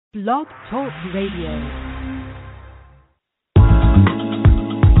Blog Talk Radio.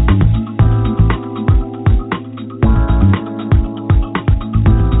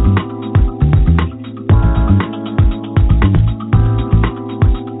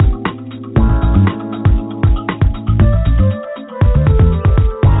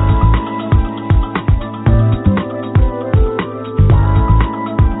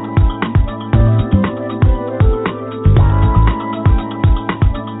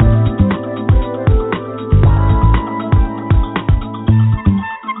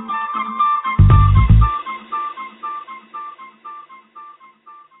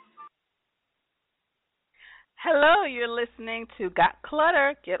 Hello, you're listening to Got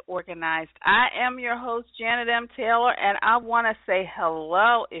Clutter, Get Organized. I am your host, Janet M. Taylor, and I want to say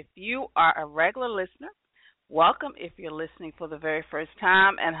hello if you are a regular listener. Welcome if you're listening for the very first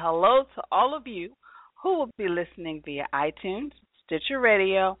time, and hello to all of you who will be listening via iTunes, Stitcher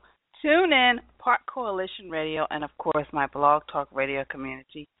Radio, TuneIn, Park Coalition Radio, and of course my Blog Talk Radio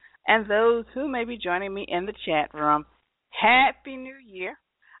community, and those who may be joining me in the chat room. Happy New Year.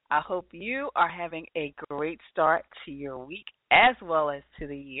 I hope you are having a great start to your week as well as to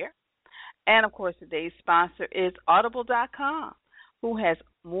the year. And, of course, today's sponsor is Audible.com, who has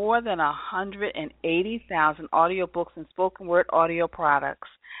more than 180,000 audiobooks and spoken word audio products.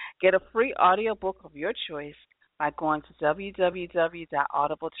 Get a free audiobook of your choice by going to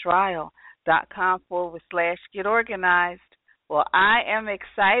www.audibletrial.com/getorganized. Well, I am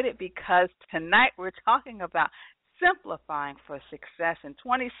excited because tonight we're talking about Simplifying for Success in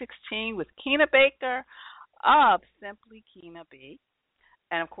 2016 with Kina Baker of Simply Kina B.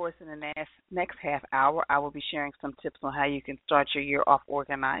 And, of course, in the next half hour, I will be sharing some tips on how you can start your year off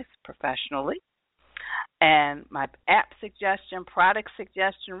organized professionally. And my app suggestion, product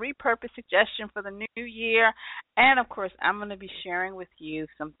suggestion, repurpose suggestion for the new year. And, of course, I'm going to be sharing with you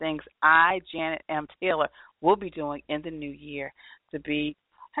some things I, Janet M. Taylor, will be doing in the new year to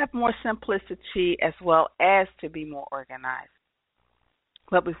have more simplicity as well as to be more organized.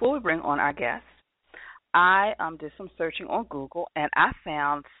 But before we bring on our guests, I did some searching on Google, and I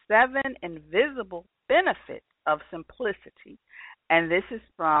found 7 invisible benefits of simplicity. And this is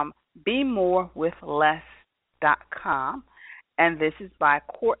from BeMoreWithLess.com, and this is by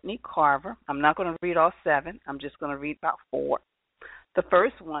Courtney Carver. I'm not going to read all 7. I'm just going to read about 4. The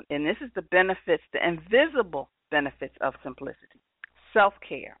first one, and this is the benefits, the invisible benefits of simplicity.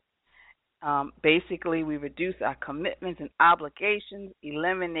 Self-care. Basically, we reduce our commitments and obligations,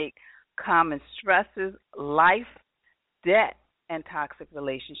 eliminate common stresses, life, debt, and toxic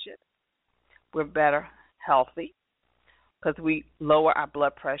relationships. We're better healthy because we lower our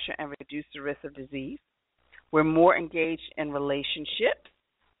blood pressure and reduce the risk of disease. We're more engaged in relationships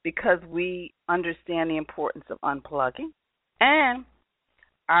because we understand the importance of unplugging. And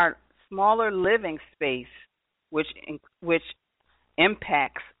our smaller living space, which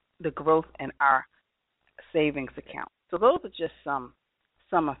impacts the growth in our savings account. So those are just a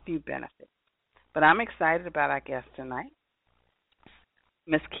few benefits. But I'm excited about our guest tonight,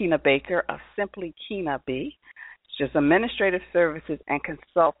 Miss Kina Baker of Simply Kina B. She's administrative services and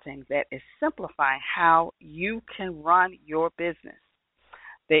consulting that is simplifying how you can run your business.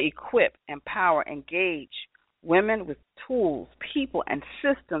 They equip, empower, engage women with tools, people, and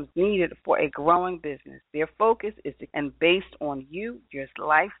systems needed for a growing business. Their focus is based on you, your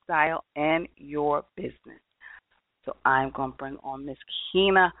lifestyle, and your business. So I'm going to bring on Miss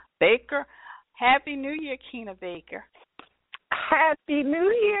Kina Baker. Happy New Year, Kina Baker. Happy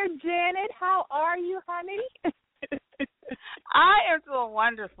New Year, Janet. How are you, honey? I am doing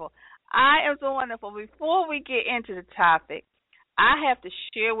wonderful. Before we get into the topic, I have to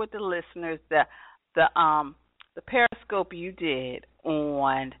share with the listeners the Periscope you did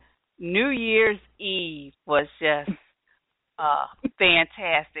on New Year's Eve was just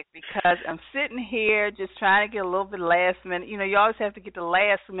fantastic because I'm sitting here just trying to get a little bit last minute. You know, you always have to get the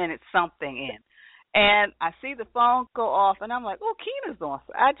last minute something in. And I see the phone go off, and I'm like, oh, Kina's on.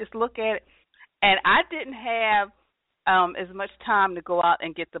 So I just look at it, and I didn't have as much time to go out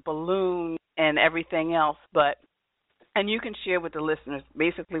and get the balloon and everything else, and you can share with the listeners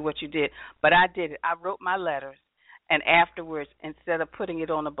basically what you did. But I did it. I wrote my letters, and afterwards, instead of putting it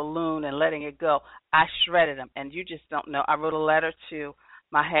on a balloon and letting it go, I shredded them. And you just don't know. I wrote a letter to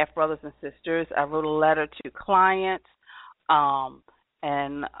my half-brothers and sisters. I wrote a letter to clients,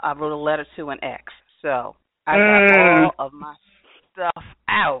 and I wrote a letter to an ex. So I got all of my stuff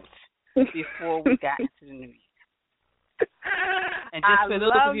out before we got into the new year. And just for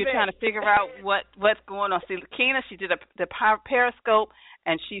those of you trying to figure out what's going on, see, Kina, she did the Periscope,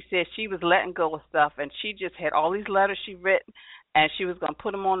 and she said she was letting go of stuff, and she just had all these letters she written, and she was going to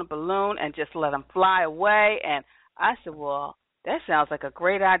put them on a balloon and just let them fly away. And I said, well, that sounds like a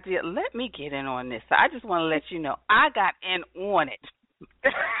great idea. Let me get in on this. So I just want to let you know I got in on it.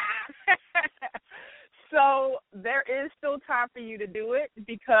 So there is still time for you to do it,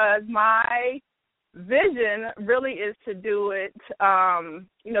 because my vision really is to do it,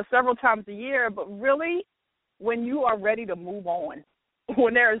 several times a year, but really when you are ready to move on,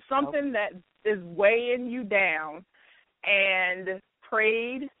 when there is something that is weighing you down, and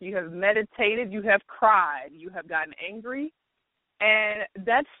prayed, you have meditated, you have cried, you have gotten angry, and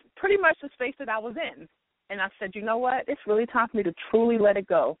that's pretty much the space that I was in. And I said, you know what? It's really time for me to truly let it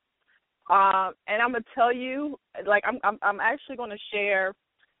go. And I'm gonna tell you, like, I'm actually going to share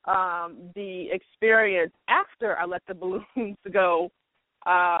the experience after I let the balloons go.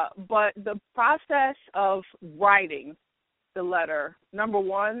 But the process of writing the letter, number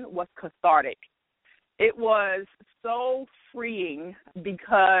one, was cathartic. It was so freeing,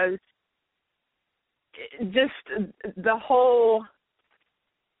 because just the whole,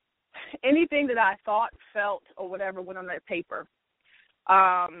 anything that I thought, felt, or whatever went on that paper.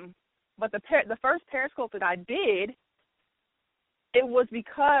 But the first Periscope that I did, it was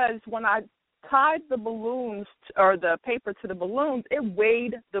because when I tied the balloons or the paper to the balloons, it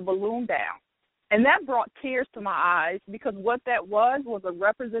weighed the balloon down. And that brought tears to my eyes, because what that was a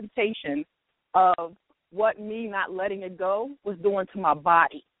representation of what me not letting it go was doing to my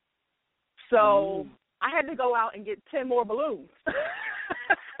body. So I had to go out and get 10 more balloons.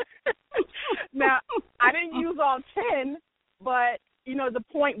 Now, I didn't use all 10, but, the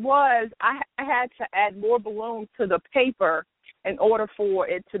point was I had to add more balloons to the paper in order for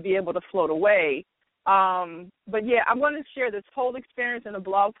it to be able to float away. But, yeah, I'm going to share this whole experience in a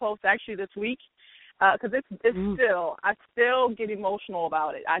blog post actually this week, because it's still, I still get emotional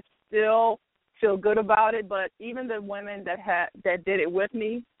about it. I still feel good about it, but even the women that did it with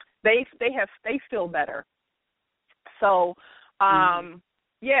me, they feel better. So,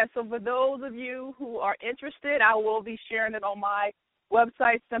 yeah, so for those of you who are interested, I will be sharing it on my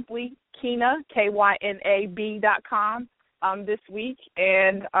website, simply Kyna, KYNAB.com, this week.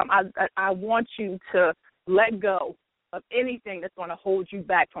 And I want you to let go of anything that's going to hold you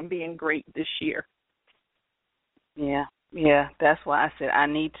back from being great this year. Yeah, that's why I said I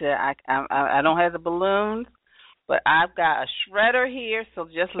need to. I don't have the balloons, but I've got a shredder here, so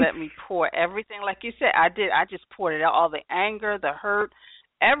just let me pour everything. Like you said, I did. I just poured it out, all the anger, the hurt,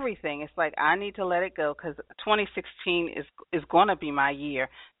 everything. It's like I need to let it go, because 2016 is going to be my year.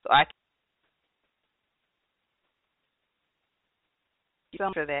 So I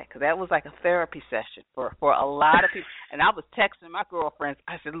for that, because that was like a therapy session for a lot of people. And I was texting my girlfriends.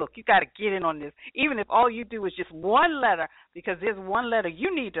 I said, look, you got to get in on this, even if all you do is just one letter, because there's one letter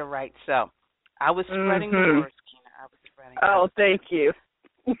you need to write. So I was spreading the words, Kyna. I was spreading. Oh, thank you.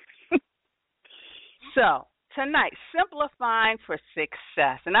 So tonight, simplifying for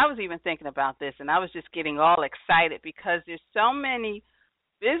success. And I was even thinking about this, and I was just getting all excited, because there's so many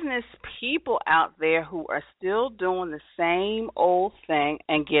business people out there who are still doing the same old thing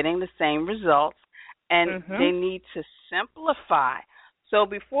and getting the same results, and they need to simplify. So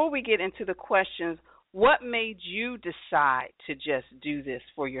before we get into the questions, what made you decide to just do this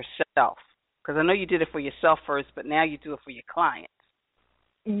for yourself? Because I know you did it for yourself first, but now you do it for your clients.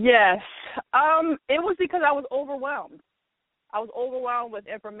 Yes. It was because I was overwhelmed. I was overwhelmed with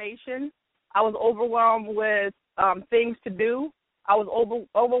information. I was overwhelmed with things to do. I was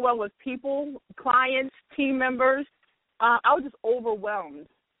overwhelmed with people, clients, team members. I was just overwhelmed.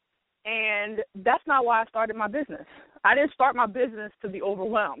 And that's not why I started my business. I didn't start my business to be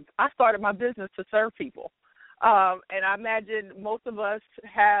overwhelmed. I started my business to serve people. And I imagine most of us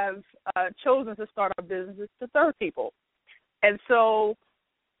have chosen to start our businesses to serve people. And so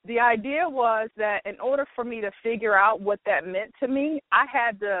the idea was that in order for me to figure out what that meant to me, I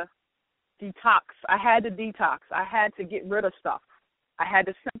had to detox. I had to get rid of stuff. I had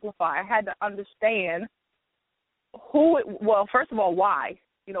to simplify. I had to understand first of all, why?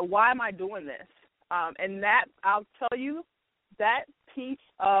 Why am I doing this? And that, I'll tell you, that piece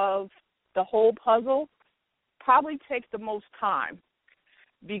of the whole puzzle probably takes the most time,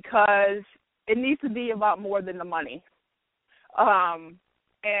 because it needs to be about more than the money.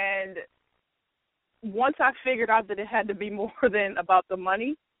 And once I figured out that it had to be more than about the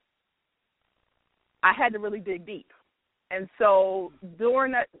money, I had to really dig deep. And so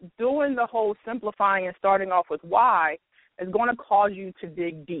doing the whole simplifying and starting off with why is going to cause you to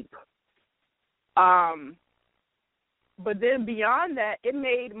dig deep. But then beyond that, it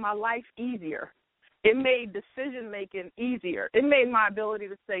made my life easier. It made decision-making easier. It made my ability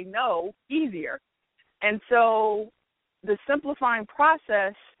to say no easier. And so the simplifying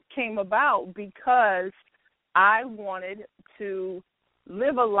process came about because I wanted to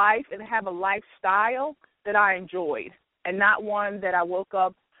live a life and have a lifestyle that I enjoyed, and not one that I woke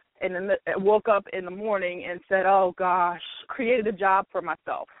up in the morning and said, "Oh gosh," created a job for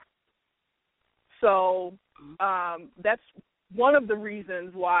myself. So that's one of the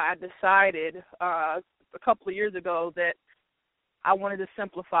reasons why I decided a couple of years ago that I wanted to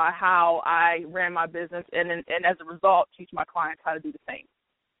simplify how I ran my business, and as a result, teach my clients how to do the same.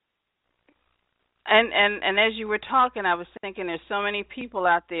 And as you were talking, I was thinking there's so many people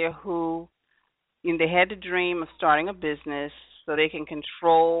out there who, they had the dream of starting a business so they can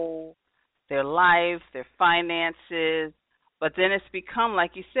control their life, their finances, but then it's become,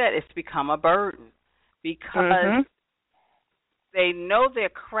 like you said, it's become a burden because they know their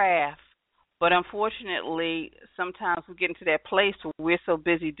craft, but unfortunately sometimes we get into that place where we're so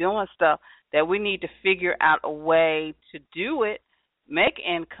busy doing stuff that we need to figure out a way to do it, make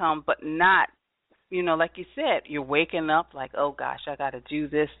income, but not, like you said, you're waking up like, oh, gosh, I got to do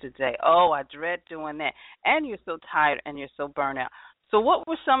this today. Oh, I dread doing that. And you're so tired and you're so burnt out. So what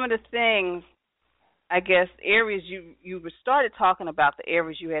were some of the things, I guess, areas you started talking about, the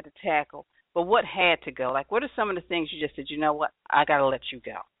areas you had to tackle, but what had to go? Like, what are some of the things you just said, you know what, I got to let you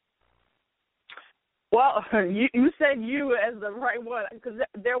go? Well, you said you as the right one, because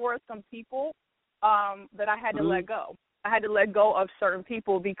there were some people that I had to let go. I had to let go of certain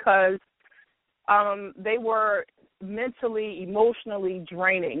people because they were mentally, emotionally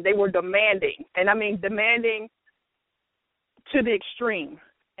draining. They were demanding, and I mean demanding to the extreme.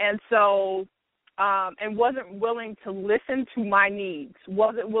 And so, and wasn't willing to listen to my needs,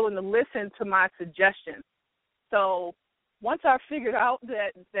 wasn't willing to listen to my suggestions. So once I figured out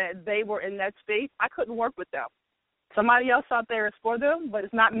that they were in that space, I couldn't work with them. Somebody else out there is for them, but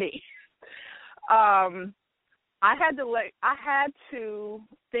it's not me. I had to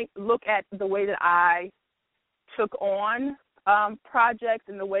look at the way that I took on projects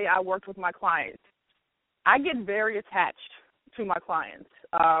and the way I worked with my clients. I get very attached to my clients.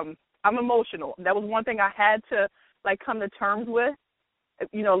 I'm emotional. That was one thing I had to come to terms with.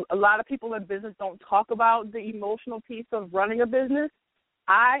 A lot of people in business don't talk about the emotional piece of running a business.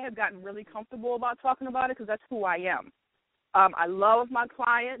 I have gotten really comfortable about talking about it because that's who I am. I love my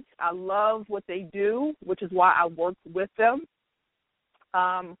clients. I love what they do, which is why I work with them.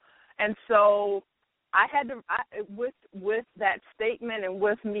 And so I had to, with that statement and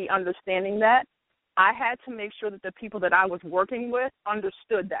with me understanding that, I had to make sure that the people that I was working with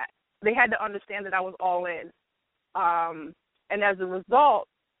understood that. They had to understand that I was all in. And as a result,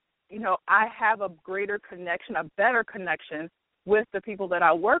 I have a greater connection, a better connection with the people that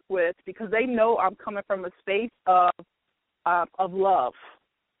I work with because they know I'm coming from a space of love,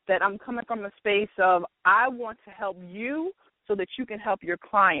 that I'm coming from a space of I want to help you so that you can help your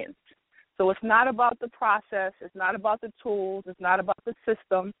clients. So it's not about the process. It's not about the tools. It's not about the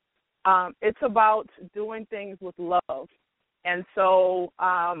system. It's about doing things with love. And so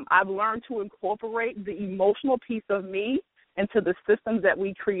I've learned to incorporate the emotional piece of me into the systems that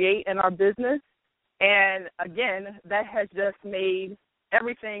we create in our business. And, again, that has just made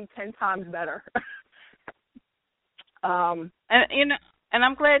everything 10 times better. And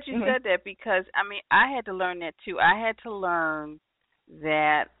I'm glad you said that because, I had to learn that too. I had to learn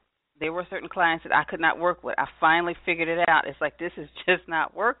that there were certain clients that I could not work with. I finally figured it out. It's like this is just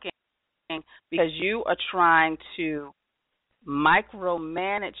not working because you are trying to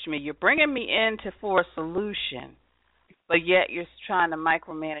micromanage me. You're bringing me in for a solution, but yet you're trying to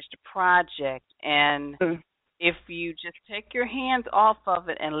micromanage the project. And if you just take your hands off of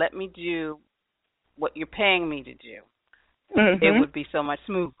it and let me do what you're paying me to do, it would be so much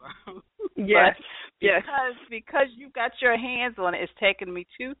smoother. Yes. Because you've got your hands on it, it's taken me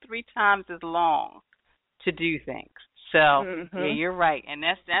 2-3 times as long to do things. So yeah, you're right, and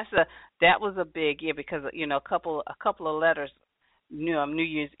that was a big because a couple of letters, New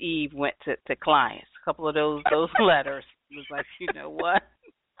Year's Eve went to clients. A couple of those letters was like, you know what?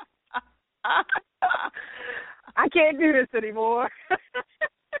 I can't do this anymore.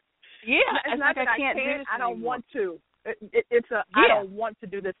 Yeah, it's not that I can't do this. I don't want to. I don't want to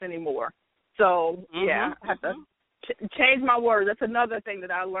do this anymore. So I have to change my words. That's another thing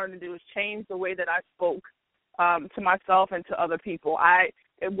that I learned to do is change the way that I spoke to myself and to other people.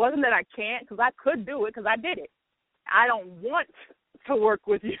 It wasn't that I can't, because I could do it, because I did it. I don't want to work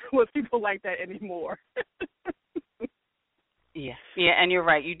with people like that anymore. Yeah, and you're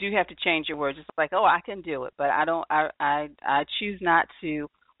right. You do have to change your words. It's like, oh, I can do it, but I don't. I choose not to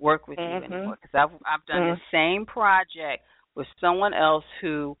work with you anymore because I've done the same project with someone else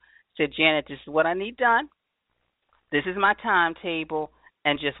who said, Janet, this is what I need done. this is my timetable,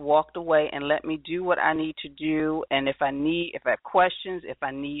 and just walked away and let me do what I need to do. And if I have questions, if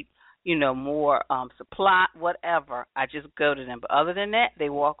I need, more supply, whatever, I just go to them. But other than that, they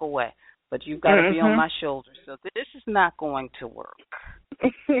walk away. But you've got to be on my shoulders. So this is not going to work.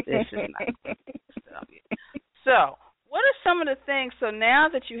 This is not going to work. So what are some of the things? So now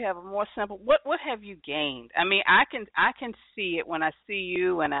that you have a more simple, what have you gained? I mean, I can see it when I see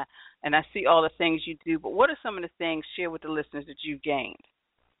you and I see all the things you do. But what are some of the things, share with the listeners, that you've gained?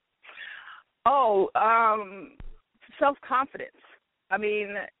 Oh, self-confidence. I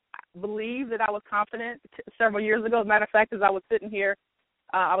mean, I believe that I was confident several years ago. As a matter of fact, as I was sitting here,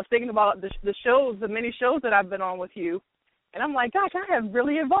 I was thinking about the many shows that I've been on with you, and I'm like, gosh, I have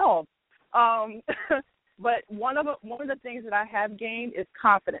really evolved. But one of the things that I have gained is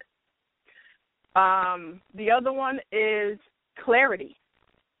confidence. The other one is clarity.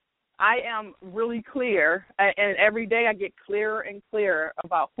 I am really clear, and every day I get clearer and clearer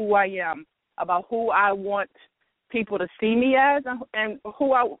about who I am, about who I want people to see me as, and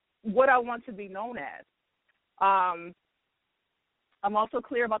what I want to be known as. I'm also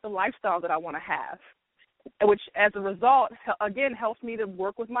clear about the lifestyle that I want to have, which as a result, again, helps me to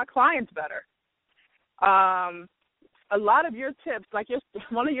work with my clients better. A lot of your tips, like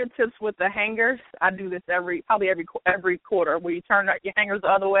one of your tips with the hangers, I do this every quarter, where you turn your hangers the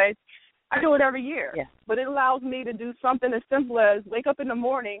other way. I do it every year, but it allows me to do something as simple as wake up in the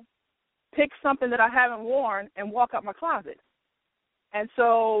morning, pick something that I haven't worn, and walk out my closet. And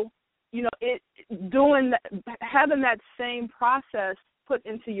so, having that same process put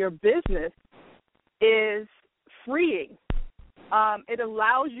into your business is freeing. It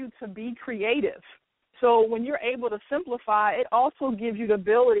allows you to be creative. So when you're able to simplify, it also gives you the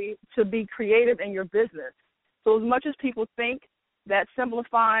ability to be creative in your business. So as much as people think that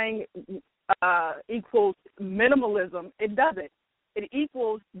simplifying equals minimalism, it doesn't. It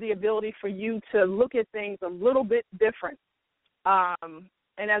equals the ability for you to look at things a little bit different,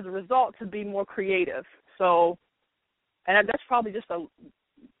 and as a result, to be more creative. So, and that's probably just a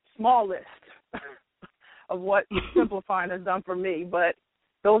small list of what simplifying has done for me, but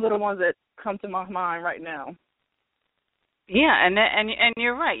those are the ones that come to my mind right now. Yeah, and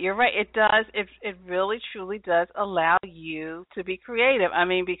you're right. You're right. It does. It really truly does allow you to be creative. I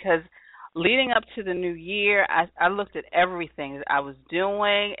mean, because leading up to the new year, I looked at everything that I was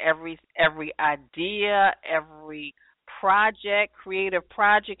doing, every idea, every creative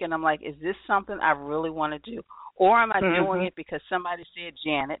project, and I'm like, is this something I really want to do? Or am I doing it because somebody said,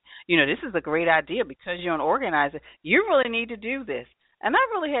 Janet, this is a great idea because you're an organizer. You really need to do this. And I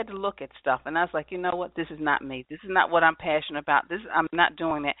really had to look at stuff, and I was like, you know what, this is not me. This is not what I'm passionate about. I'm not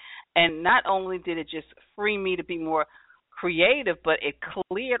doing that. And not only did it just free me to be more creative, but it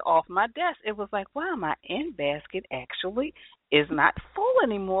cleared off my desk. It was like, wow, my in basket actually is not full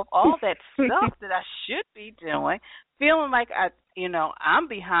anymore of all that stuff that I should be doing, feeling like I'm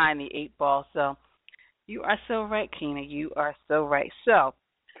behind the eight ball. So you are so right, Keena. You are so right. So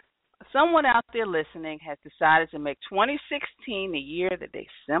someone out there listening has decided to make 2016 the year that they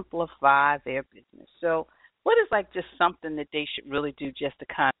simplify their business. So what is just something that they should really do just to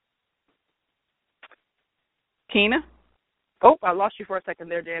kind of... Keena? Oh, I lost you for a second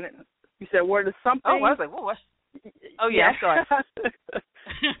there, Janet. You said what is something? Oh, I was like, what? Oh, yeah, I'm sorry.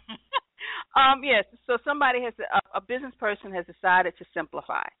 Yes, so somebody a business person has decided to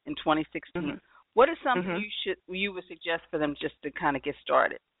simplify in 2016. What is something you would suggest for them just to kind of get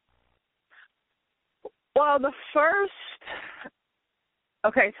started? Well,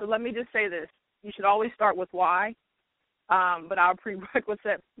 okay, so let me just say this. You should always start with why, but I'll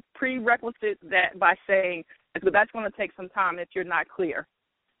prerequisite that by saying that's going to take some time if you're not clear,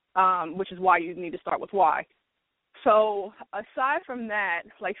 which is why you need to start with why. So aside from that,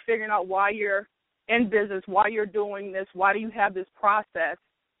 like figuring out why you're in business, why you're doing this, why do you have this process,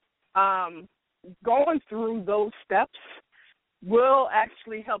 going through those steps will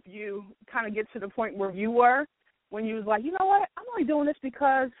actually help you kind of get to the point where you were when you was like, you know what, I'm only doing this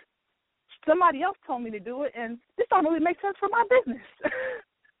because somebody else told me to do it, and this don't really make sense for my business.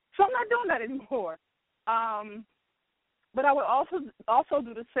 So I'm not doing that anymore. But I would also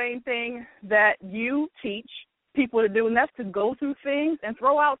do the same thing that you teach people to do, and that's to go through things and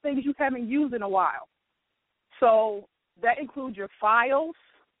throw out things you haven't used in a while. So that includes your files,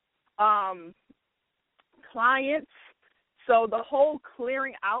 clients. So the whole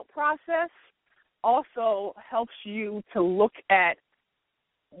clearing out process also helps you to look at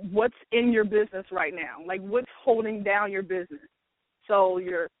what's in your business right now, like what's holding down your business. So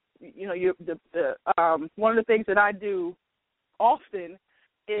one of the things that I do often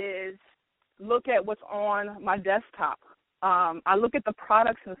is look at what's on my desktop. I look at the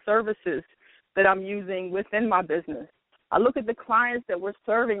products and services that I'm using within my business. I look at the clients that we're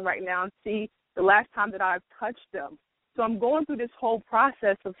serving right now and see the last time that I've touched them. So I'm going through this whole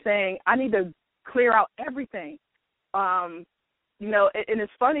process of saying I need to clear out everything. You know, and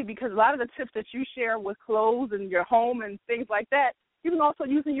it's funny because a lot of the tips that you share with clothes and your home and things like that, you can also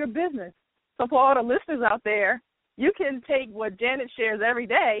use in your business. So for all the listeners out there, you can take what Janet shares every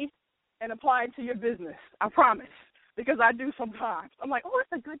day and apply it to your business. I promise, because I do sometimes. I'm like, oh,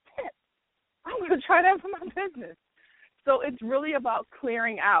 that's a good tip. I'm going to try that for my business. So it's really about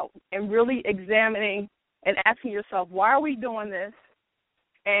clearing out and really examining and asking yourself, why are we doing this?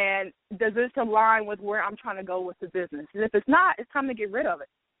 And does this align with where I'm trying to go with the business? And if it's not, it's time to get rid of it.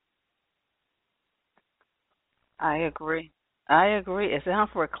 I agree. It's time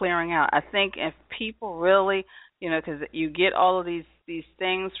for a clearing out. I think if people really, you know, because you get all of these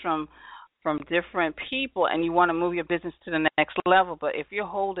things from different people and you want to move your business to the next level, but if you're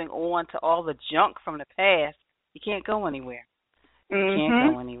holding on to all the junk from the past, you can't go anywhere. You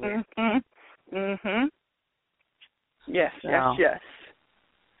can't go anywhere. Yes, so, yes.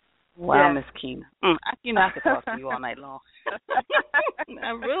 Wow, Miss Keena. You know, I could talk to you all night long.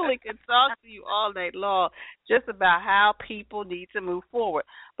 I really could talk to you all night long just about how people need to move forward.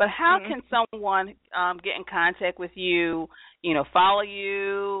 But how can someone get in contact with you, you know, follow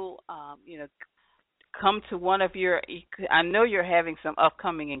you, you know, come to one of your, I know you're having some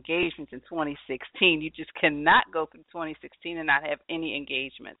upcoming engagements in 2016. You just cannot go through 2016 and not have any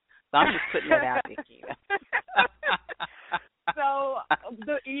engagements. So I'm just putting that out there, Keena. So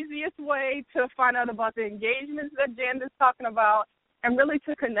the easiest way to find out about the engagements that Jan is talking about and really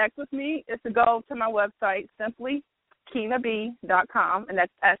to connect with me is to go to my website, simplykynaB.com, and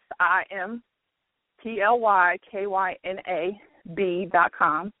that's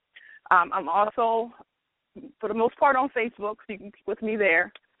SIMPLYKYNAB.com. I'm also, for the most part, on Facebook, so you can keep with me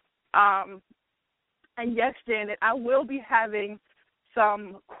there. And yes, Janet, I will be having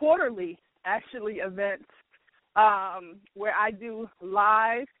some quarterly, actually, events where I do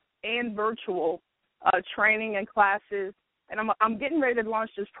live and virtual training and classes, and I'm getting ready to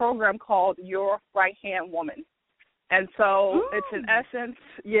launch this program called Your Right Hand Woman. And so it's in essence,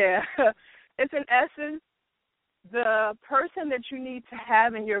 it's in essence the person that you need to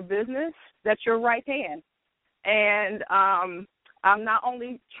have in your business that's your right hand. And I'm not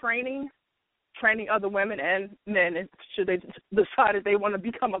only training other women and men, should they decide that they want to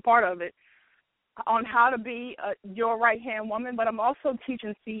become a part of it, on how to be your right-hand woman, but I'm also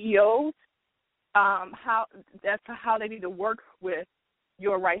teaching CEOs how they need to work with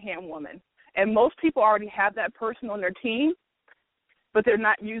your right-hand woman. And most people already have that person on their team, but they're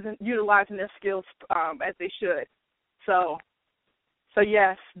not utilizing their skills as they should. So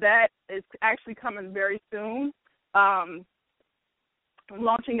yes, that is actually coming very soon. I'm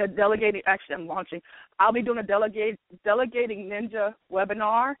launching a I'll be doing a delegating ninja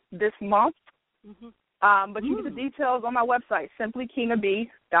webinar this month. But you get the details on my website,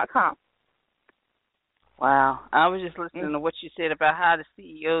 simplykynaB.com. Wow. I was just listening to what you said about how the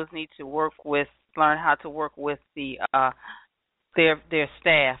CEOs need to learn how to work with the their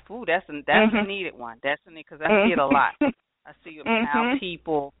staff. Ooh, that's a needed one. That's a need, because I see it a lot. I see how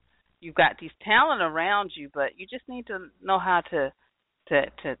people, you've got these talent around you, but you just need to know how to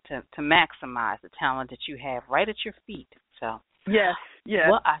maximize the talent that you have right at your feet. So yes.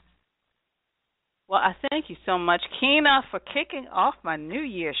 Well, I thank you so much, Keena, for kicking off my New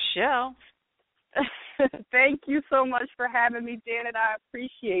Year's show. Thank you so much for having me, Janet. I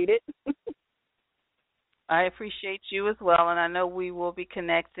appreciate it. I appreciate you as well, and I know we will be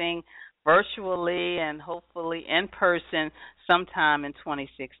connecting virtually and hopefully in person sometime in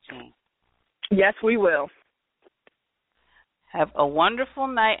 2016. Yes, we will. Have a wonderful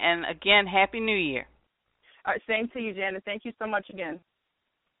night, and again, Happy New Year. All right, same to you, Janet. Thank you so much again.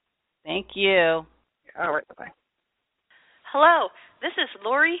 Thank you. All right, bye-bye. Hello, this is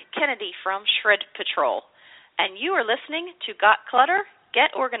Lori Kennedy from Shred Patrol, and you are listening to Got Clutter?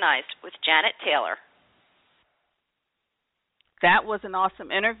 Get Organized with Janet Taylor. That was an awesome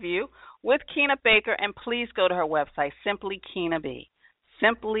interview with Keena Baker, and please go to her website, Simply Keena B.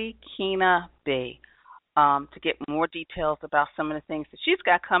 Simply Keena B. To get more details about some of the things that she's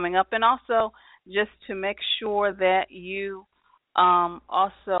got coming up, and also just to make sure that you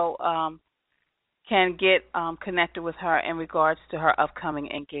also can get connected with her in regards to her upcoming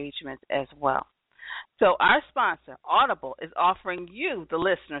engagements as well. So our sponsor, Audible, is offering you, the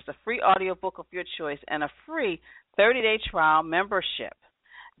listeners, a free audiobook of your choice and a free 30-day trial membership.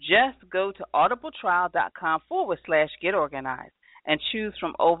 Just go to audibletrial.com/getorganized and choose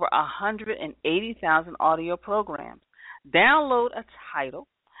from over 180,000 audio programs. Download a title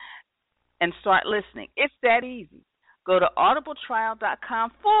and start listening. It's that easy. Go to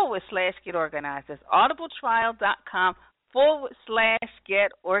audibletrial.com/get organized. That's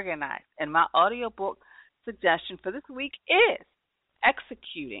audibletrial.com/get organized. And my audiobook suggestion for this week is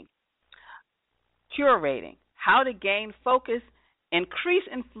Executing, Curating, How to Gain Focus, Increase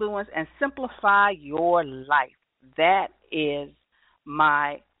Influence, and Simplify Your Life. That is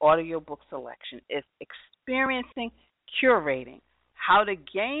my audiobook selection. It's Experiencing, Curating, How to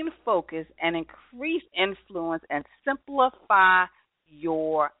Gain Focus and Increase Influence and Simplify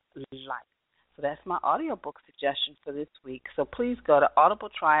Your Life. So that's my audiobook suggestion for this week. So please go to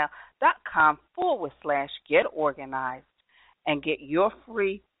audibletrial.com/get organized and get your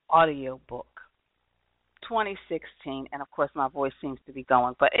free audiobook. 2016, and of course my voice seems to be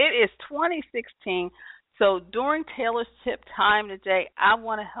going, but it is 2016. So during Taylor's Tip time today, I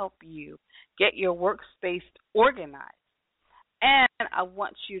want to help you get your workspace organized. And I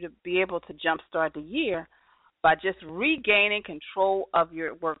want you to be able to jumpstart the year by just regaining control of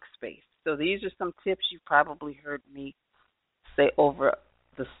your workspace. So these are some tips you probably heard me say over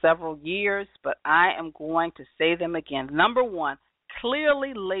the several years, but I am going to say them again. Number one,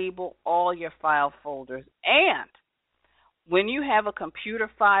 clearly label all your file folders. And when you have a computer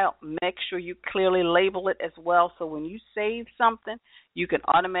file, make sure you clearly label it as well. So when you save something, you can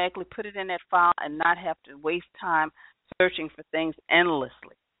automatically put it in that file and not have to waste time searching for things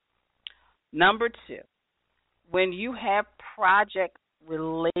endlessly. Number two, when you have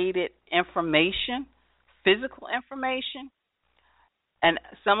project-related information, physical information, and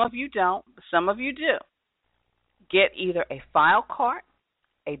some of you don't, but some of you do, get either a file cart,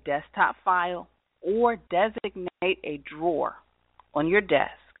 a desktop file, or designate a drawer on your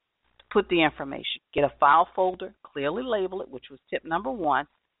desk to put the information. Get a file folder, clearly label it, which was tip number one,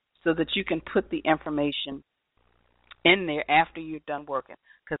 so that you can put the information in there after you're done working.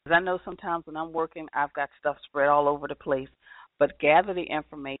 Because I know sometimes when I'm working, I've got stuff spread all over the place. But gather the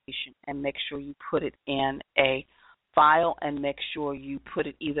information and make sure you put it in a file, and make sure you put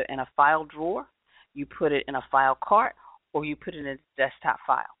it either in a file drawer, you put it in a file cart, or you put it in a desktop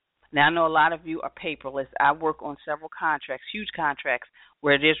file. Now, I know a lot of you are paperless. I work on several contracts, huge contracts,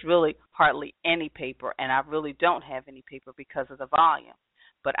 where there's really hardly any paper, and I really don't have any paper because of the volume.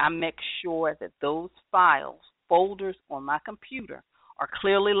 But I make sure that those files, folders on my computer, are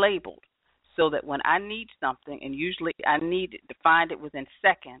clearly labeled so that when I need something, and usually I need to find it within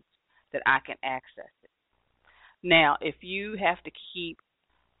seconds, that I can access it. Now, if you have to keep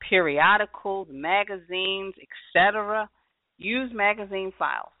periodicals, magazines, etc., use magazine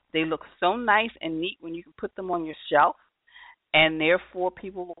files. They look so nice and neat when you can put them on your shelf, and therefore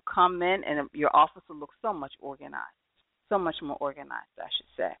people will come in and your office will look so much organized, so much more organized, I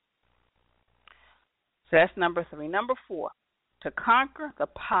should say. So that's number three. Number four, to conquer the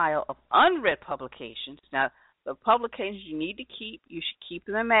pile of unread publications. Now, the publications you need to keep, you should keep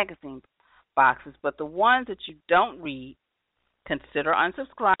them in magazine boxes, but the ones that you don't read, consider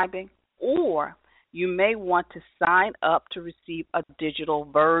unsubscribing, or you may want to sign up to receive a digital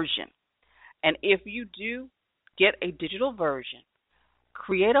version. And if you do get a digital version,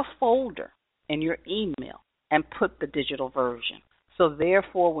 create a folder in your email and put the digital version. So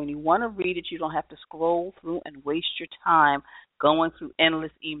therefore, when you want to read it, you don't have to scroll through and waste your time going through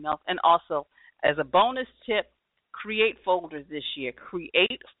endless emails. And also, as a bonus tip, create folders this year.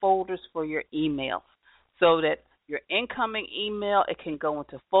 Create folders for your emails so that your incoming email, it can go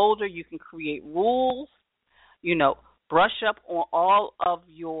into folder. You can create rules, brush up on all of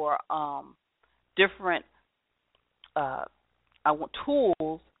your different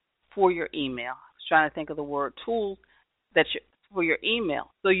tools for your email. I was trying to think of the word tools for your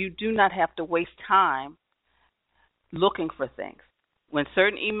email, so you do not have to waste time looking for things. When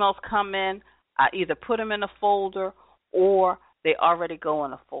certain emails come in, I either put them in a folder or they already go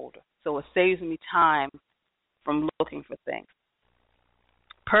in a folder. So it saves me time from looking for things.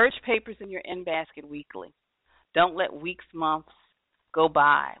 Purge papers in your in-basket weekly. Don't let weeks, months go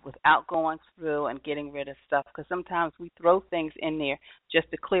by without going through and getting rid of stuff, because sometimes we throw things in there just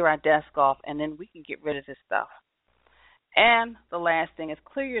to clear our desk off, and then we can get rid of this stuff. And the last thing is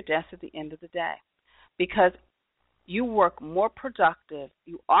clear your desk at the end of the day, because you are more productive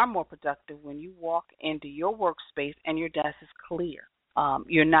when you walk into your workspace and your desk is clear.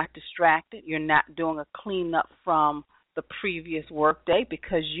 You're not distracted. You're not doing a cleanup from the previous workday,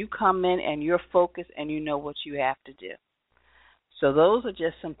 because you come in and you're focused and you know what you have to do. So those are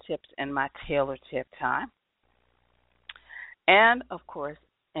just some tips in my Taylor Tip time. And, of course,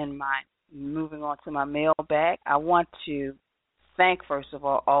 moving on to my mailbag, I want to thank, first of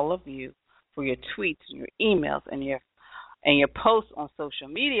all of you for your tweets and your emails and your posts on social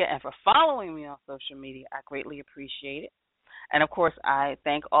media and for following me on social media. I greatly appreciate it. And, of course, I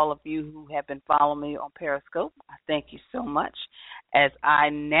thank all of you who have been following me on Periscope. I thank you so much as I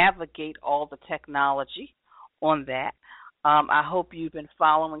navigate all the technology on that. I hope you've been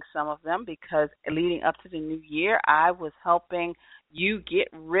following some of them because leading up to the new year, I was helping you get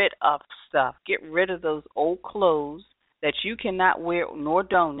rid of stuff, get rid of those old clothes that you cannot wear nor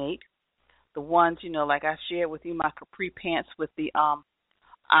donate. The ones, like I shared with you, my capri pants with the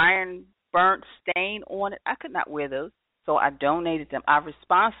iron burnt stain on it. I could not wear those. So I donated them. I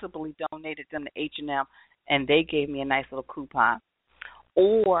responsibly donated them to H&M, and they gave me a nice little coupon.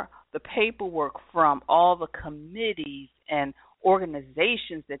 Or the paperwork from all the committees and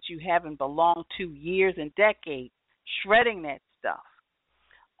organizations that you haven't belonged to years and decades, shredding that stuff.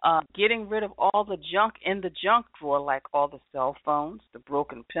 Getting rid of all the junk in the junk drawer, like all the cell phones, the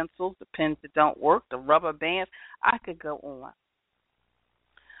broken pencils, the pens that don't work, the rubber bands. I could go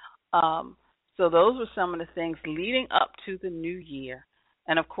on. So those were some of the things leading up to the new year.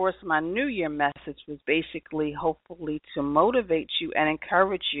 And, of course, my New Year message was basically, hopefully, to motivate you and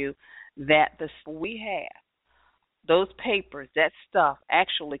encourage you that the we have, those papers, that stuff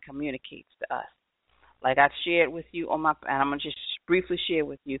actually communicates to us. Like I shared with you and I'm going to just briefly share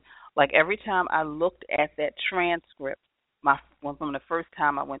with you, like every time I looked at that transcript, from the first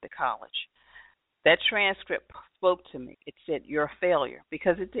time I went to college, that transcript spoke to me. It said, you're a failure,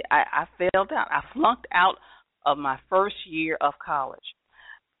 because it did. I failed out. I flunked out of my first year of college.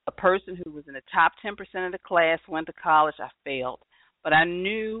 A person who was in the top 10% of the class went to college. I failed. But I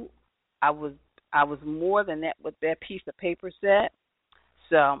knew I was more than that, what that piece of paper said.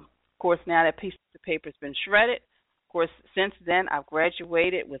 So, of course, now that piece of paper has been shredded. Of course, since then, I've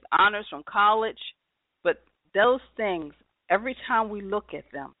graduated with honors from college. But those things, every time we look at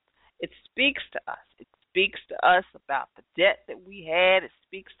them, it speaks to us. It speaks to us about the debt that we had. It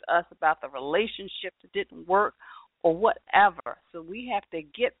speaks to us about the relationship that didn't work or whatever. So we have to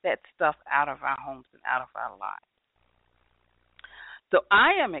get that stuff out of our homes and out of our lives. So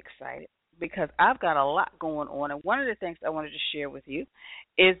I am excited because I've got a lot going on. And one of the things I wanted to share with you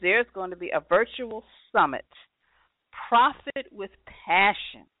is there's going to be a virtual summit, Profit with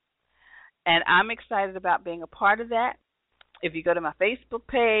Passion. And I'm excited about being a part of that. If you go to my Facebook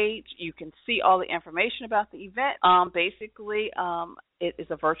page, you can see all the information about the event. It is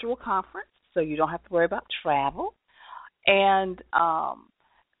a virtual conference, so you don't have to worry about travel. And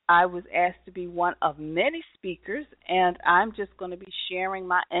I was asked to be one of many speakers, and I'm just going to be sharing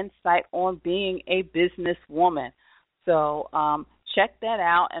my insight on being a businesswoman. So check that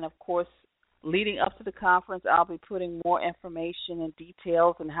out. And, of course, leading up to the conference, I'll be putting more information and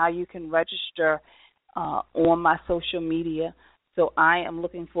details on how you can register on my social media. So I am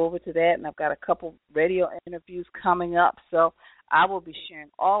looking forward to that, and I've got a couple radio interviews coming up, so I will be sharing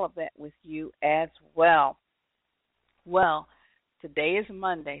all of that with you as well. Well, today is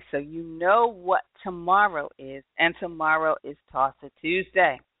Monday, so you know what tomorrow is, and tomorrow is Toss It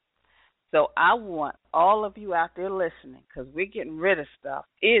Tuesday. So I want all of you out there listening, because we're getting rid of stuff,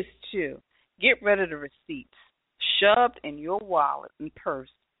 is to get rid of the receipts shoved in your wallet and purse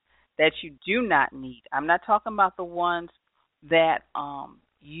that you do not need. I'm not talking about the ones that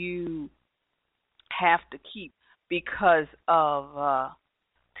you have to keep because of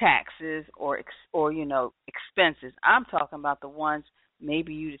taxes or expenses. I'm talking about the ones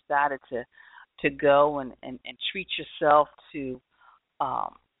maybe you decided to go and treat yourself to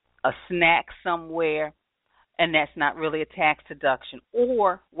a snack somewhere, and that's not really a tax deduction.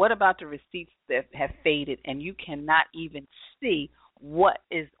 Or what about the receipts that have faded and you cannot even see what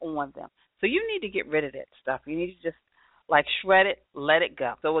is on them? So you need to get rid of that stuff. You need to just shred it, let it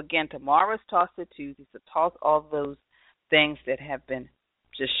go. So again, tomorrow's Toss It Tuesday. So toss all those things that have been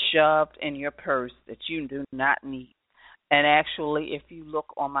just shoved in your purse that you do not need. And actually, if you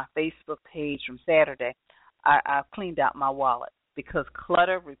look on my Facebook page from Saturday, I've cleaned out my wallet because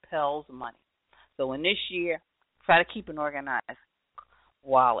clutter repels money. So in this year, try to keep an organized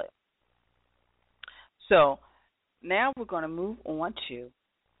wallet. So now we're going to move on to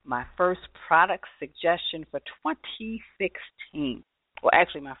my first product suggestion for 2016. Well,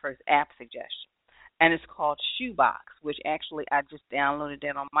 actually, my first app suggestion. And it's called Shoebox, which actually I just downloaded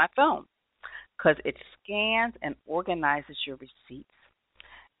it on my phone because it scans and organizes your receipts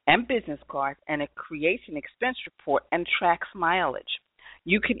and business cards, and it creates an expense report and tracks mileage.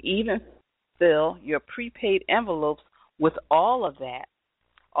 You can even fill your prepaid envelopes with all of that,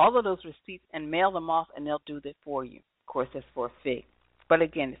 all of those receipts, and mail them off, and they'll do that for you. Of course, that's for a fee. But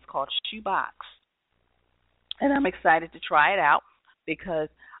again, it's called Shoebox. And I'm excited to try it out. because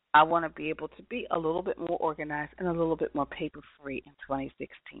I want to be able to be a little bit more organized and a little bit more paper-free in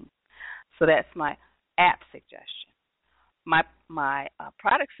 2016. So that's my app suggestion. My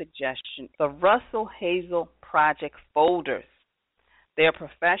product suggestion, the Russell Hazel Project Folders. They're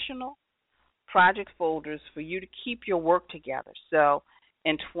professional project folders for you to keep your work together. So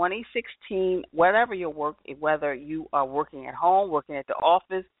in 2016, whatever your work, whether you are working at home, working at the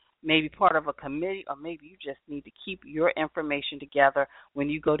office, maybe part of a committee, or maybe you just need to keep your information together when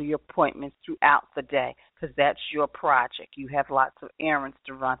you go to your appointments throughout the day, because that's your project. You have lots of errands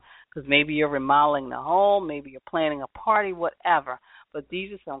to run, because maybe you're remodeling the home, maybe you're planning a party, whatever. But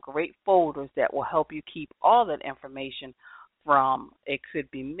these are some great folders that will help you keep all that information, from it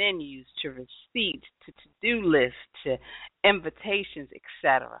could be menus to receipts to to-do lists to invitations,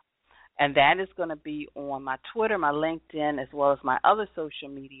 etc. And that is going to be on my Twitter, my LinkedIn, as well as my other social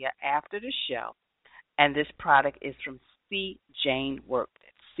media after the show. And this product is from C. Jane Work.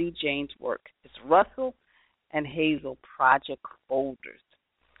 That's C. Jane's Work. It's Russell and Hazel Project Folders.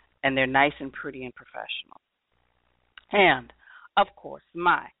 And they're nice and pretty and professional. And, of course,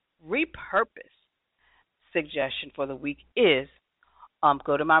 my repurpose suggestion for the week is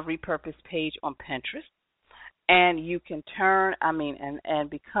go to my repurpose page on Pinterest, and you can turn, and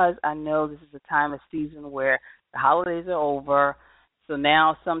because I know this is a time of season where the holidays are over, so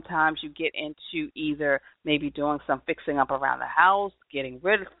now sometimes you get into either maybe doing some fixing up around the house, getting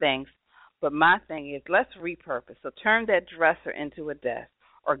rid of things, but my thing is let's repurpose. So turn that dresser into a desk,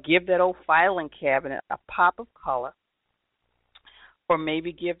 or give that old filing cabinet a pop of color, or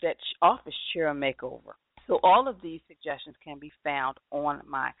maybe give that office chair a makeover. So all of these suggestions can be found on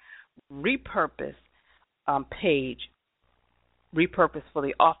my repurpose page, repurpose for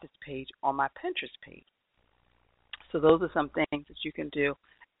the office page on my Pinterest page. So those are some things that you can do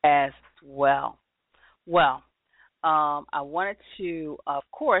as well. Well, I wanted to, of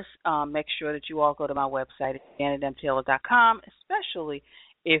course, make sure that you all go to my website at janetmtaylor.com, especially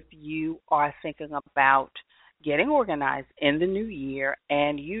if you are thinking about getting organized in the new year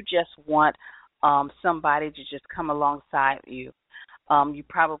and you just want somebody to just come alongside you. You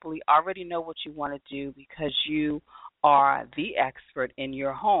probably already know what you want to do because you are the expert in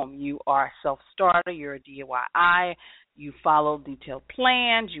your home. You are a self-starter. You're a DIY. You follow detailed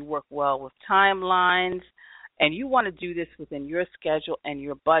plans. You work well with timelines. And you want to do this within your schedule and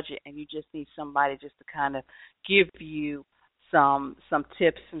your budget, and you just need somebody just to kind of give you some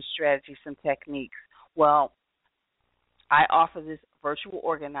tips, some strategies, some techniques. Well, I offer this virtual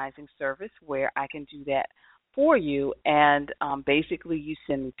organizing service where I can do that for you, and basically you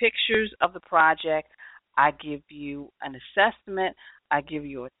send me pictures of the project. I give you an assessment. I give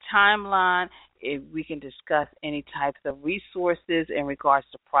you a timeline. We can discuss any types of resources in regards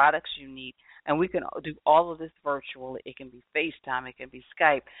to products you need, and we can do all of this virtually. It can be FaceTime. It can be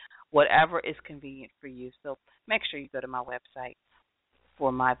Skype, whatever is convenient for you. So make sure you go to my website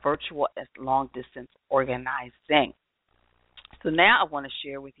for my virtual long-distance organizing. So now I want to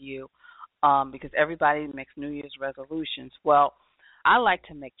share with you, because everybody makes New Year's resolutions. Well, I like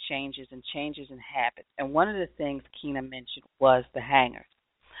to make changes in habits. And one of the things Keena mentioned was the hangers.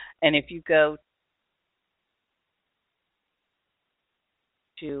 And if you go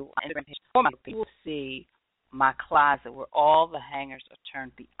to Instagram, you will see my closet where all the hangers are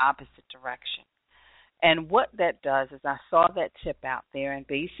turned the opposite direction. And what that does is I saw that tip out there, and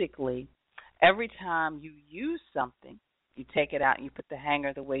basically every time you use something, you take it out and you put the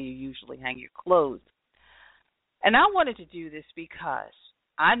hanger the way you usually hang your clothes. And I wanted to do this because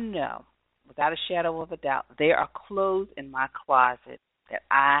I know, without a shadow of a doubt, there are clothes in my closet that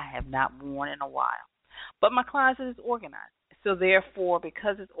I have not worn in a while. But my closet is organized. So therefore,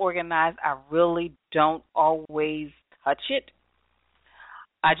 because it's organized, I really don't always touch it.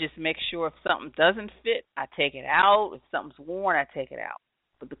 I just make sure if something doesn't fit, I take it out. If something's worn, I take it out.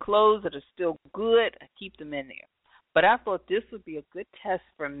 But the clothes that are still good, I keep them in there. But I thought this would be a good test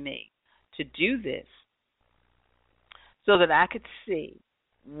for me to do this so that I could see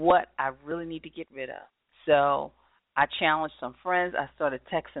what I really need to get rid of. So I challenged some friends. I started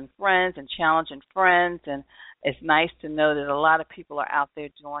texting friends and challenging friends, and it's nice to know that a lot of people are out there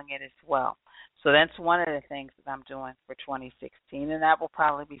doing it as well. So that's one of the things that I'm doing for 2016, and that will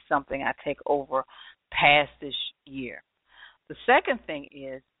probably be something I take over past this year. The second thing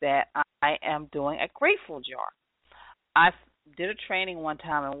is that I am doing a grateful jar. I did a training one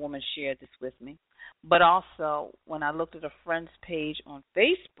time, and a woman shared this with me. But also, when I looked at a friend's page on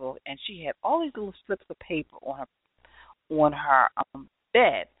Facebook, and she had all these little slips of paper on her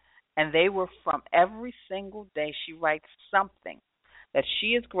bed, and they were from every single day she writes something. that she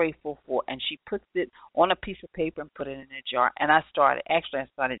is grateful for, and she puts it on a piece of paper and put it in a jar. And I started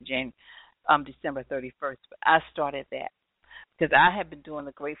December 31st, but I started that because I have been doing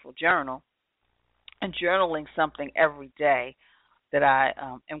the Grateful Journal and journaling something every day that I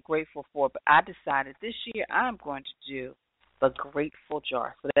am grateful for. But I decided this year I'm going to do the Grateful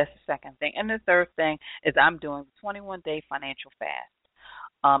Jar. So that's the second thing. And the third thing is I'm doing the 21-day financial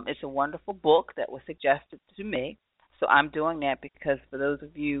fast. It's a wonderful book that was suggested to me. So I'm doing that because for those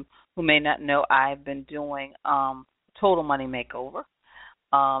of you who may not know, I've been doing Total Money Makeover.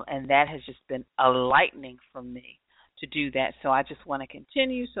 And that has just been a lightning for me to do that. So I just want to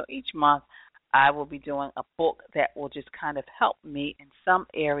continue. So each month I will be doing a book that will just kind of help me in some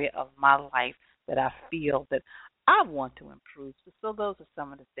area of my life that I feel that I want to improve. So those are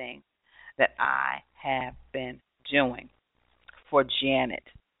some of the things that I have been doing for Janet.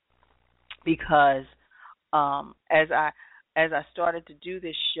 Because as I started to do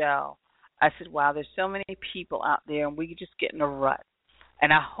this show, I said, wow, there's so many people out there and we just get in a rut.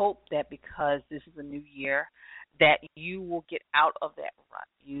 And I hope that because this is a new year, that you will get out of that rut.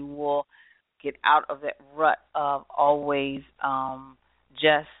 You will get out of that rut of always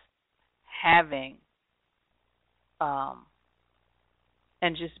just having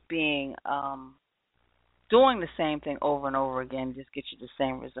and just being doing the same thing over and over again, just get you the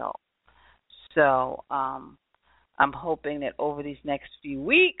same result. So I'm hoping that over these next few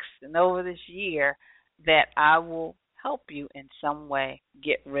weeks and over this year that I will help you in some way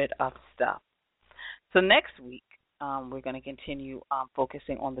get rid of stuff. So next week, we're going to continue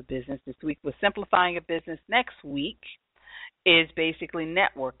focusing on the business. This week was simplifying your business. Next week is basically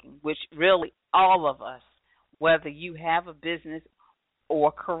networking, which really all of us, whether you have a business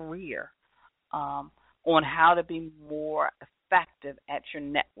or career, on how to be more effective at your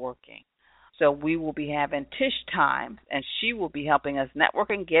networking. So we will be having Tish Times, and she will be helping us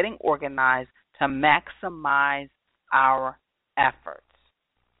network and getting organized to maximize our efforts.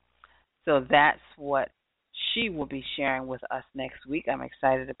 So that's what she will be sharing with us next week. I'm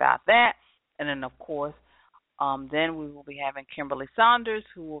excited about that. And then, of course, then we will be having Kimberly Saunders,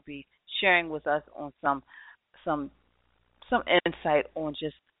 who will be sharing with us on some insight on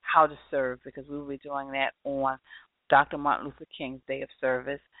just how to serve, because we will be doing that on Dr. Martin Luther King's Day of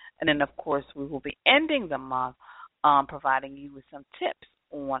Service. And then, of course, we will be ending the month providing you with some tips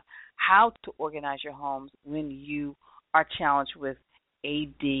on how to organize your homes when you are challenged with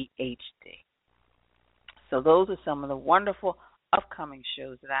ADHD. So those are some of the wonderful upcoming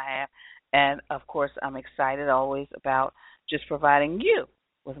shows that I have. And, of course, I'm excited always about just providing you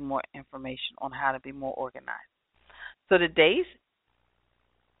with more information on how to be more organized. So today's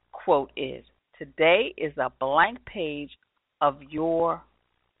quote is, today is a blank page of your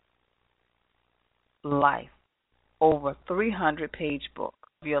life, over 300-page book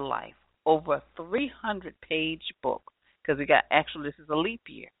of your life, over 300-page book, because we got, actually, this is a leap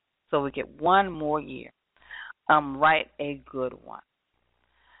year, so we get one more year. Write a good one.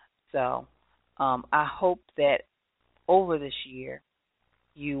 So I hope that over this year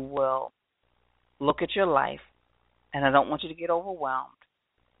you will look at your life, and I don't want you to get overwhelmed,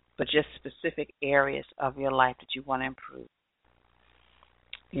 but just specific areas of your life that you want to improve.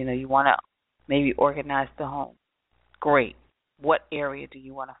 You know, you want to maybe organize the home. Great. What area do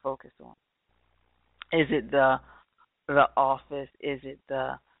you want to focus on? Is it the office? Is it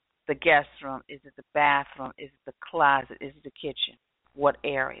the guest room? Is it the bathroom? Is it the closet? Is it the kitchen? What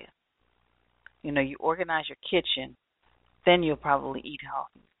area? You know, you organize your kitchen, then you'll probably eat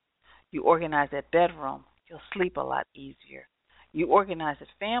healthy. You organize that bedroom, you'll sleep a lot easier. You organize the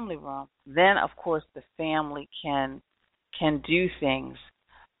family room, then of course the family can do things,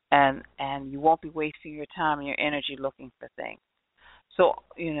 and you won't be wasting your time and your energy looking for things. So,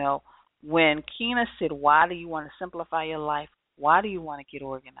 you know, when Kina said, why do you want to simplify your life? Why do you want to get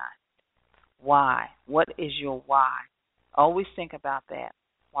organized? Why? What is your why? Always think about that.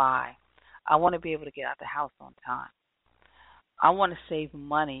 Why? I want to be able to get out the house on time. I want to save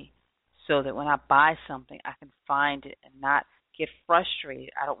money so that when I buy something, I can find it and not get frustrated.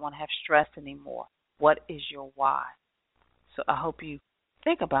 I don't want to have stress anymore. What is your why? So I hope you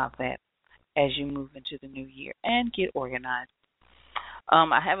think about that as you move into the new year and get organized.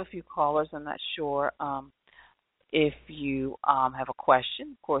 I have a few callers. I'm not sure if you have a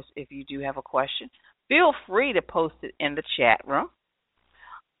question. Of course, if you do have a question, feel free to post it in the chat room.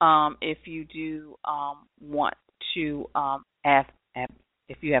 If you do want to ask,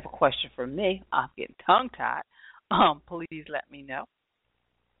 if you have a question for me, I'm getting tongue-tied, please let me know,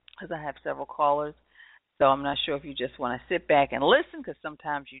 because I have several callers. So I'm not sure if you just want to sit back and listen, because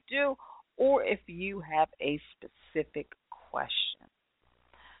sometimes you do, or if you have a specific question.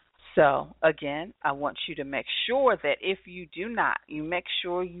 So, again, I want you to make sure that if you do not, you make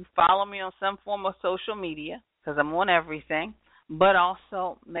sure you follow me on some form of social media because I'm on everything, but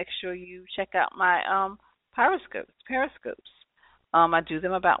also make sure you check out my Periscopes. I do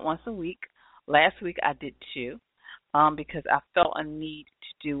them about once a week. Last week I did two because I felt a need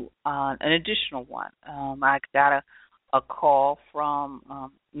to do an additional one. I got a call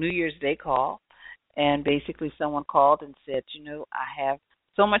from New Year's Day call, and basically someone called and said, I have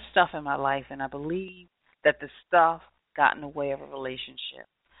so much stuff in my life, and I believe that the stuff got in the way of a relationship.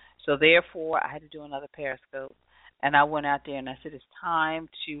 So therefore, I had to do another Periscope, and I went out there and I said, it's time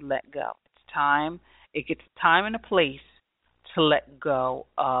to let go. It's time. It gets time and a place to let go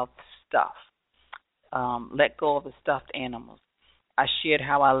of stuff. Let go of the stuffed animals. I shared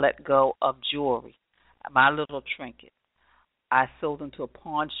how I let go of jewelry, my little trinkets. I sold them to a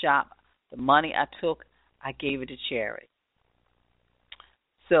pawn shop. The money I took, I gave it to charity.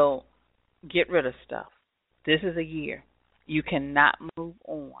 So get rid of stuff. This is a year. You cannot move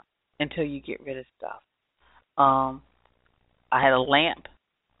on until you get rid of stuff. I had a lamp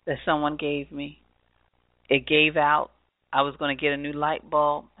that someone gave me. It gave out. I was going to get a new light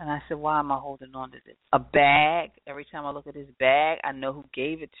bulb, and I said, why am I holding on to this? A bag. Every time I look at this bag, I know who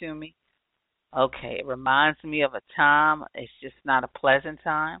gave it to me. Okay, it reminds me of a time. It's just not a pleasant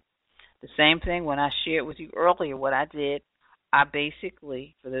time. The same thing when I shared with you earlier what I did. I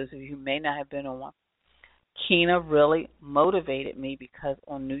basically, for those of you who may not have been on, Kina really motivated me because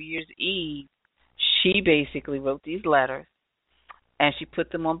on New Year's Eve, she basically wrote these letters, and she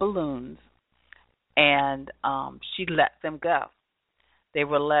put them on balloons, and she let them go. They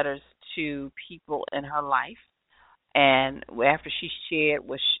were letters to people in her life, and after she shared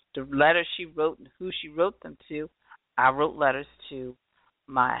the letters she wrote and who she wrote them to, I wrote letters to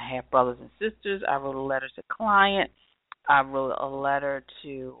my half brothers and sisters. I wrote a letter to clients. I wrote a letter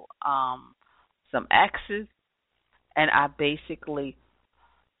to some exes, and I basically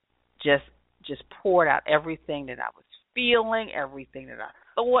just poured out everything that I was feeling, everything that I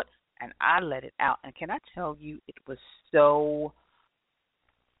thought, and I let it out. And can I tell you, it was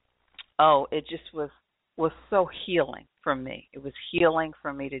it just was so healing for me. It was healing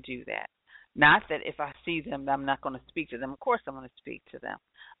for me to do that. Not that if I see them, I'm not going to speak to them. Of course I'm going to speak to them.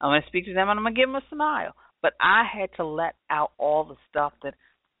 I'm going to speak to them, and I'm going to give them a smile. But I had to let out all the stuff that,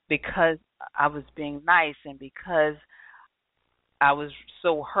 because I was being nice and because I was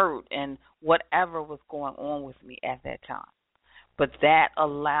so hurt and whatever was going on with me at that time. But that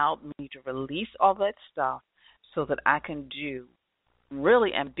allowed me to release all that stuff so that I can do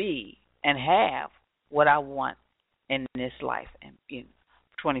really and be and have what I want in this life and in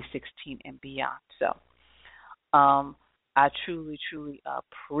 2016 and beyond. So I truly, truly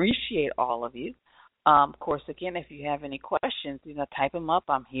appreciate all of you. Of course, again, if you have any questions, type them up.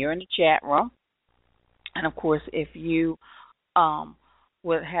 I'm here in the chat room. And, of course, if you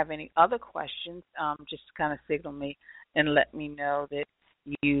would have any other questions, just kind of signal me and let me know that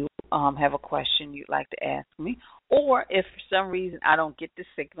you have a question you'd like to ask me. Or if for some reason I don't get the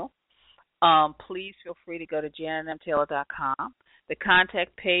signal, please feel free to go to janetmtaylor.com. The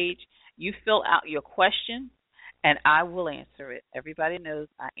contact page, you fill out your question, and I will answer it. Everybody knows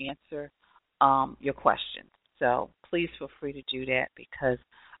I answer your questions. So please feel free to do that because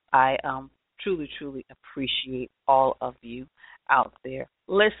I truly, truly appreciate all of you out there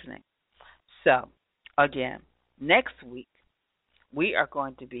listening. So, again, next week we are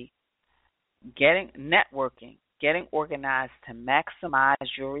going to be getting organized to maximize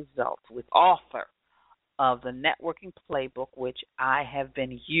your results with author of the Networking Playbook, which I have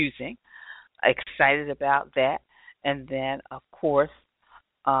been using. Excited about that. And then, of course,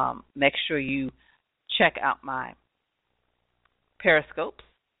 make sure you check out my Periscopes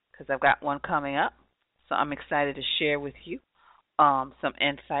because I've got one coming up. So I'm excited to share with you some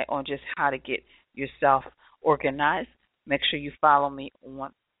insight on just how to get yourself organized. Make sure you follow me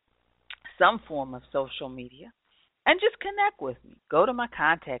on some form of social media and just connect with me. Go to my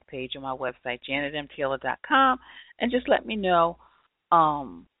contact page on my website, janetmtaylor.com, and just let me know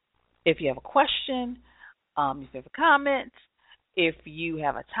if you have a question, if you have a comment, if you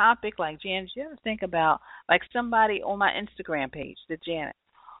have a topic like Janet. You ever think about, like somebody on my Instagram page said, Janet,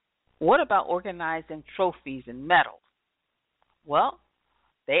 what about organizing trophies and medals? Well,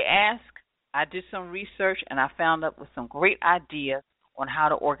 they asked, I did some research, and I found up with some great ideas on how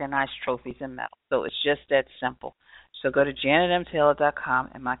to organize trophies and medals. So it's just that simple. So go to janetmtaylor.com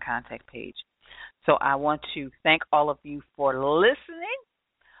and my contact page. So I want to thank all of you for listening,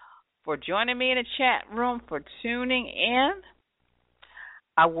 for joining me in the chat room, for tuning in.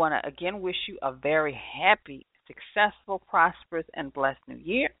 I want to again wish you a very happy, successful, prosperous, and blessed new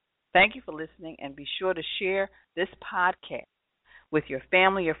year. Thank you for listening, and be sure to share this podcast with your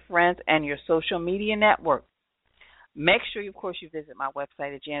family, your friends, and your social media network. Make sure, of course, you visit my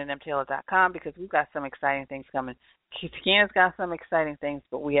website at janetmtaylor.com because we've got some exciting things coming. Kiana's got some exciting things,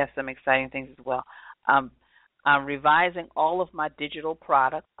 but we have some exciting things as well. I'm revising all of my digital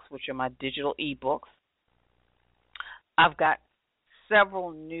products, which are my digital ebooks. I've got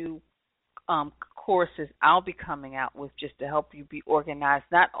several new courses I'll be coming out with just to help you be organized,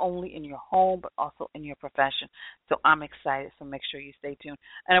 not only in your home but also in your profession. So I'm excited, so make sure you stay tuned.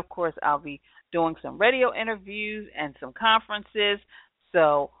 And, of course, I'll be doing some radio interviews and some conferences,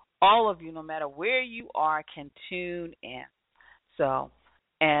 so all of you, no matter where you are, can tune in. So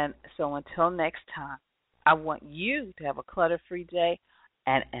until next time, I want you to have a clutter-free day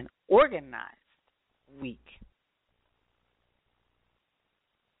and an organized week.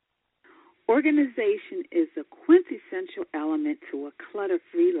 Organization is a quintessential element to a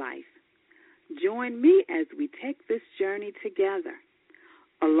clutter-free life. Join me as we take this journey together.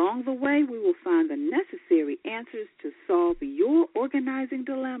 Along the way, we will find the necessary answers to solve your organizing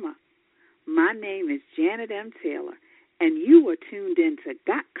dilemma. My name is Janet M. Taylor, and you are tuned in to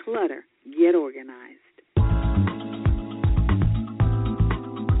Got Clutter, Get Organized.